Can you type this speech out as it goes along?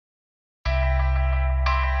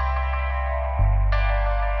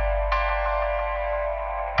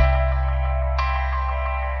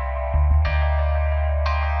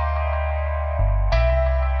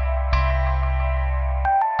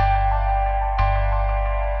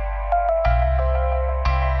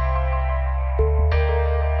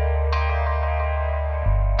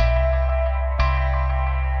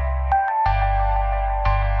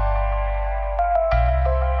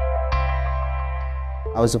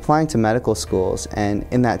I was applying to medical schools, and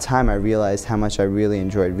in that time I realized how much I really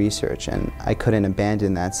enjoyed research, and I couldn't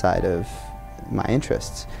abandon that side of my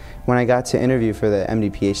interests. When I got to interview for the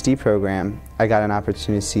MD-PhD program, I got an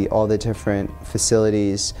opportunity to see all the different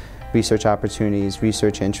facilities, research opportunities,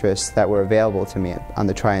 research interests that were available to me on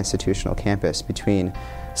the tri-institutional campus between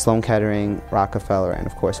Sloan Kettering, Rockefeller, and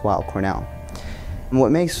of course Weill Cornell. And what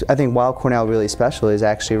makes, I think, Weill Cornell really special is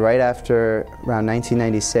actually right after around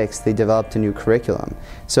 1996 they developed a new curriculum.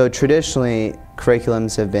 So traditionally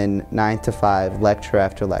curriculums have been 9 to 5, lecture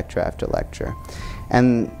after lecture after lecture.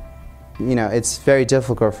 And you know, it's very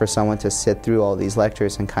difficult for someone to sit through all these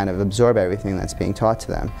lectures and kind of absorb everything that's being taught to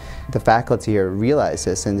them. The faculty here realized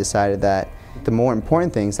this and decided that the more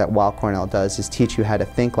important things that Weill Cornell does is teach you how to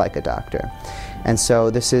think like a doctor. And so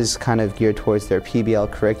this is kind of geared towards their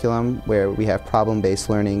PBL curriculum, where we have problem-based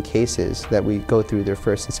learning cases that we go through their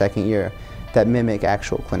first and second year that mimic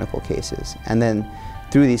actual clinical cases. And then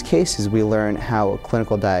through these cases we learn how a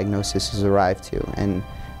clinical diagnosis is arrived to and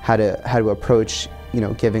how to approach, you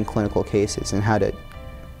know, given clinical cases and how to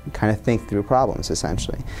kind of think through problems,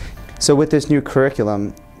 essentially. So with this new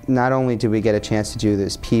curriculum, not only do we get a chance to do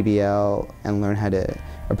this PBL and learn how to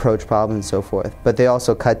approach problems and so forth, but they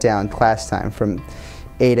also cut down class time from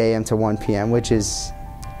 8 a.m. to 1 p.m., which is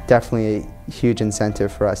definitely a huge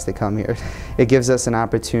incentive for us to come here. It gives us an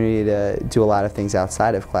opportunity to do a lot of things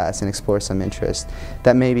outside of class and explore some interest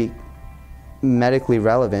that may be medically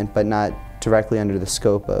relevant but not directly under the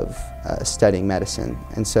scope of studying medicine.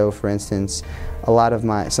 And so, for instance, some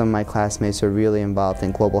of my classmates are really involved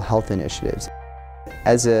in global health initiatives.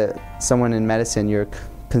 As someone in medicine, you're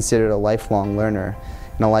considered a lifelong learner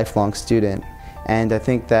and a lifelong student. And I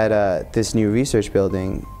think that this new research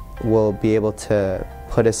building will be able to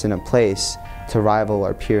put us in a place to rival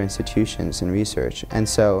our peer institutions in research. And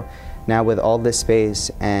so now with all this space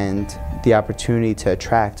and the opportunity to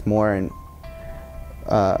attract more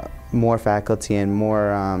faculty and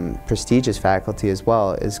more prestigious faculty as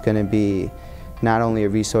well is going to be not only a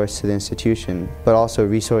resource to the institution, but also a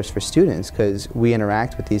resource for students, because we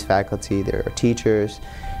interact with these faculty. There are teachers,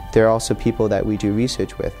 there are also people that we do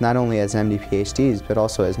research with, not only as MD PhDs, but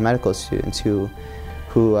also as medical students who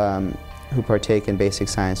partake in basic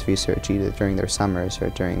science research either during their summers or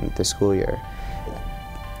during the school year.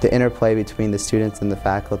 The interplay between the students and the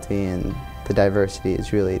faculty and the diversity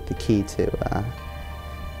is really the key to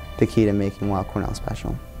making Weill Cornell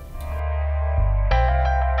special.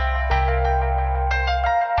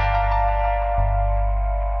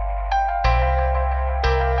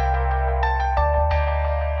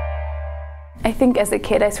 I think as a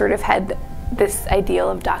kid I sort of had this ideal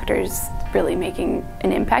of doctors really making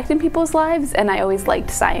an impact in people's lives, and I always liked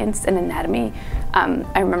science and anatomy.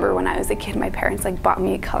 I remember when I was a kid my parents bought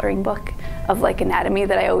me a coloring book of anatomy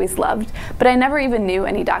that I always loved, but I never even knew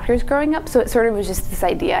any doctors growing up, so it sort of was just this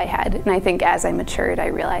idea I had, and I think as I matured I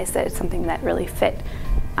realized that it's something that really fit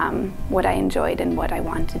what I enjoyed and what I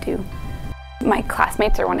wanted to do. My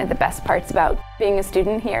classmates are one of the best parts about being a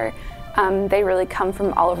student here. They really come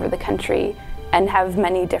from all over the country and have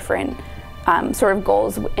many different sort of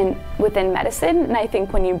goals within medicine, and I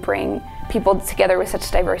think when you bring people together with such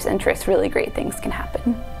diverse interests, really great things can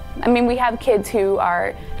happen. I mean, we have kids who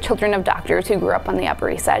are children of doctors who grew up on the Upper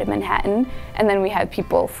East Side of Manhattan, and then we have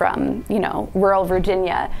people from, rural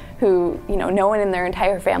Virginia who, no one in their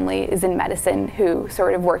entire family is in medicine, who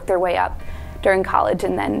sort of worked their way up during college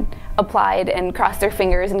and then applied and crossed their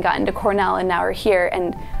fingers and got into Cornell and now are here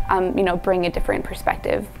and, bring a different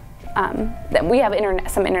perspective. That we have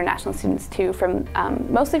some international students too, from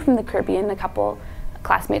mostly from the Caribbean, a couple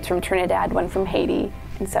classmates from Trinidad, one from Haiti,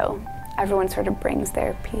 and so everyone sort of brings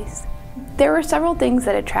their piece. There were several things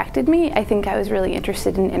that attracted me. I think I was really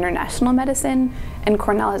interested in international medicine, and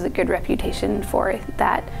Cornell has a good reputation for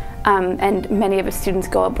that, and many of its students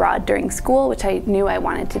go abroad during school, which I knew I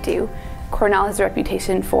wanted to do. Cornell has a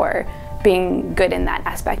reputation for being good in that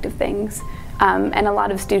aspect of things. And a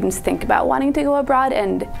lot of students think about wanting to go abroad,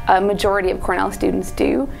 and a majority of Cornell students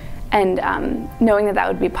do. And knowing that that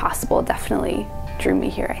would be possible definitely drew me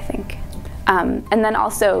here, I think. And then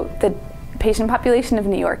also the patient population of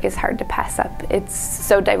New York is hard to pass up. It's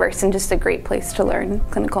so diverse and just a great place to learn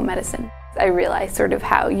clinical medicine. I realized sort of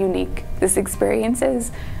how unique this experience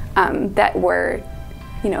is, that we're,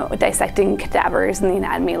 dissecting cadavers in the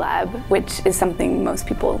anatomy lab, which is something most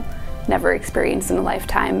people never experienced in a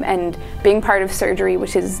lifetime, and being part of surgery,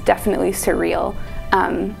 which is definitely surreal,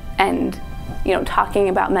 and talking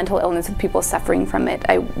about mental illness with people suffering from it.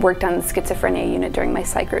 I worked on the schizophrenia unit during my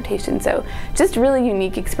psych rotation, so just really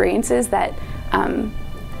unique experiences that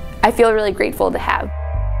I feel really grateful to have.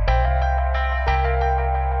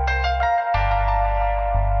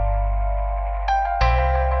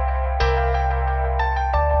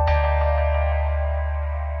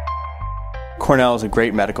 Cornell is a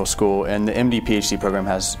great medical school, and the MD PhD program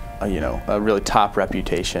has a really top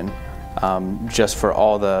reputation just for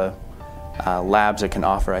all the labs it can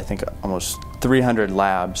offer. I think almost 300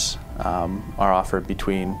 labs are offered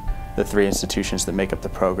between the 3 institutions that make up the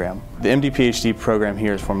program. The MD PhD program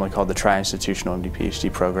here is formally called the Tri-Institutional MD PhD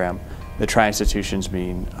program. The Tri-Institutions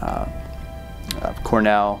being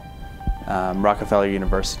Cornell, Rockefeller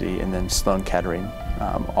University, and then Sloan Kettering.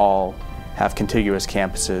 All have contiguous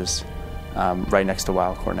campuses right next to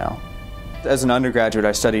Weill Cornell. As an undergraduate,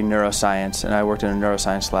 I studied neuroscience, and I worked in a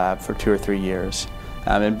neuroscience lab for 2 or 3 years.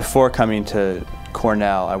 And before coming to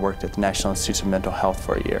Cornell, I worked at the National Institutes of Mental Health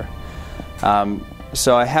for a year.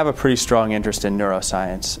 So I have a pretty strong interest in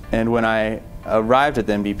neuroscience, and when I arrived at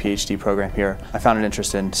the MD PhD program here, I found an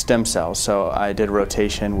interest in stem cells. So I did a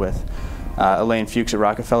rotation with Elaine Fuchs at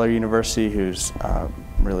Rockefeller University, who's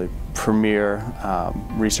really premier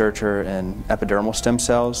researcher in epidermal stem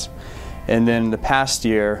cells. And then the past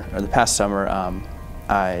year, or the past summer,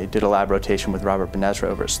 I did a lab rotation with Robert Benezra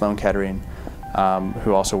over at Sloan Kettering,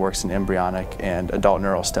 who also works in embryonic and adult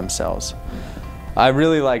neural stem cells. I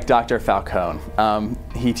really like Dr. Falcone.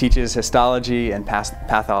 He teaches histology and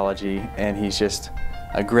pathology, and he's just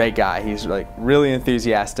a great guy. He's like really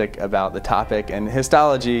enthusiastic about the topic. And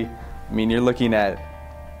histology, I mean, you're looking at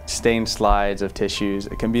stained slides of tissues.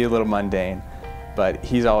 It can be a little mundane, but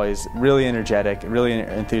he's always really energetic, really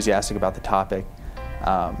enthusiastic about the topic.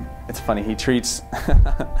 It's funny, he treats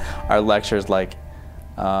our lectures like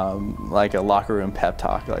a locker room pep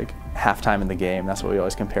talk, like halftime in the game. That's what we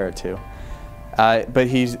always compare it to. But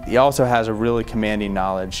he also has a really commanding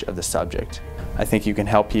knowledge of the subject. I think you can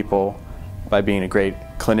help people by being a great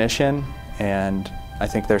clinician, and I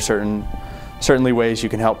think there's certainly ways you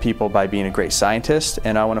can help people by being a great scientist,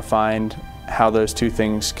 and I want to find how those two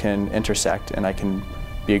things can intersect, and I can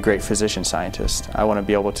be a great physician scientist. I want to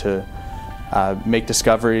be able to make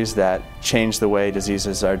discoveries that change the way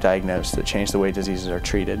diseases are diagnosed, that change the way diseases are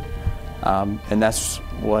treated. And that's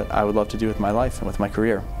what I would love to do with my life and with my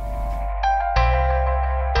career.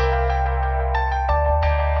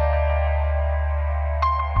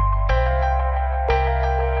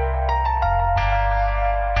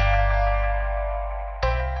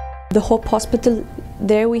 The Hope Hospital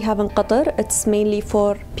there we have in Qatar, it's mainly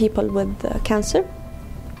for people with cancer.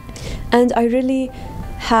 And I really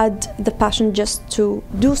had the passion just to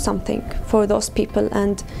do something for those people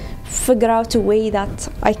and figure out a way that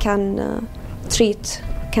I can treat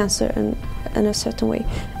cancer in a certain way.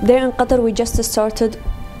 There in Qatar we just started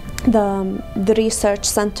the research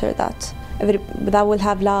center that will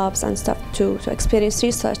have labs and stuff to experience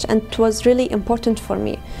research, and it was really important for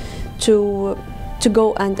me to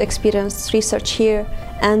go and experience research here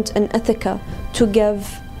and in Ithaca to give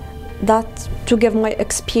my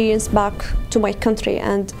experience back to my country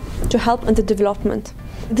and to help in the development.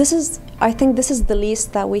 I think this is the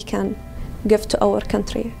least that we can give to our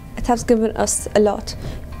country. It has given us a lot.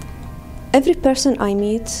 Every person I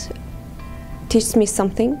meet teaches me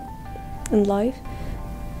something in life.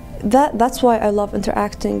 That's why I love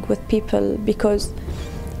interacting with people, because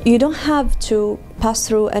you don't have to pass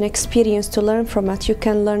through an experience to learn from it. You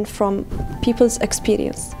can learn from people's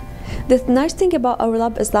experience. The nice thing about our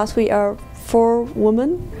lab is that we are 4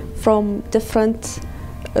 women from different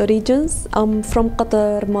regions. I'm from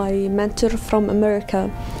Qatar, my mentor from America,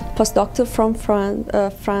 postdoctor from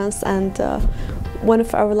France, and one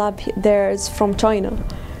of our lab there is from China.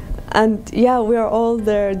 And yeah, we are all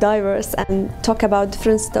there diverse and talk about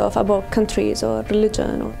different stuff about countries or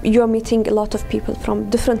religion. You are meeting a lot of people from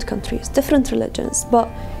different countries, different religions, but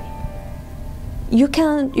you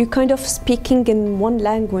kind of speaking in one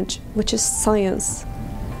language, which is science.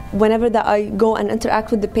 Whenever that I go and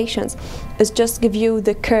interact with the patients, it's just give you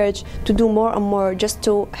the courage to do more and more just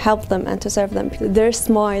to help them and to serve them. Their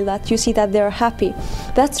smile, that you see that they're happy,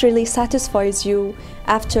 that really satisfies you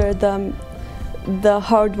after the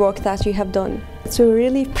hard work that you have done. So we're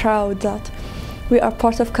really proud that we are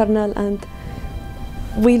part of Cornell, and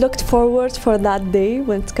we looked forward for that day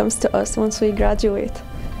when it comes to us once we graduate.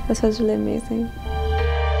 That was really amazing.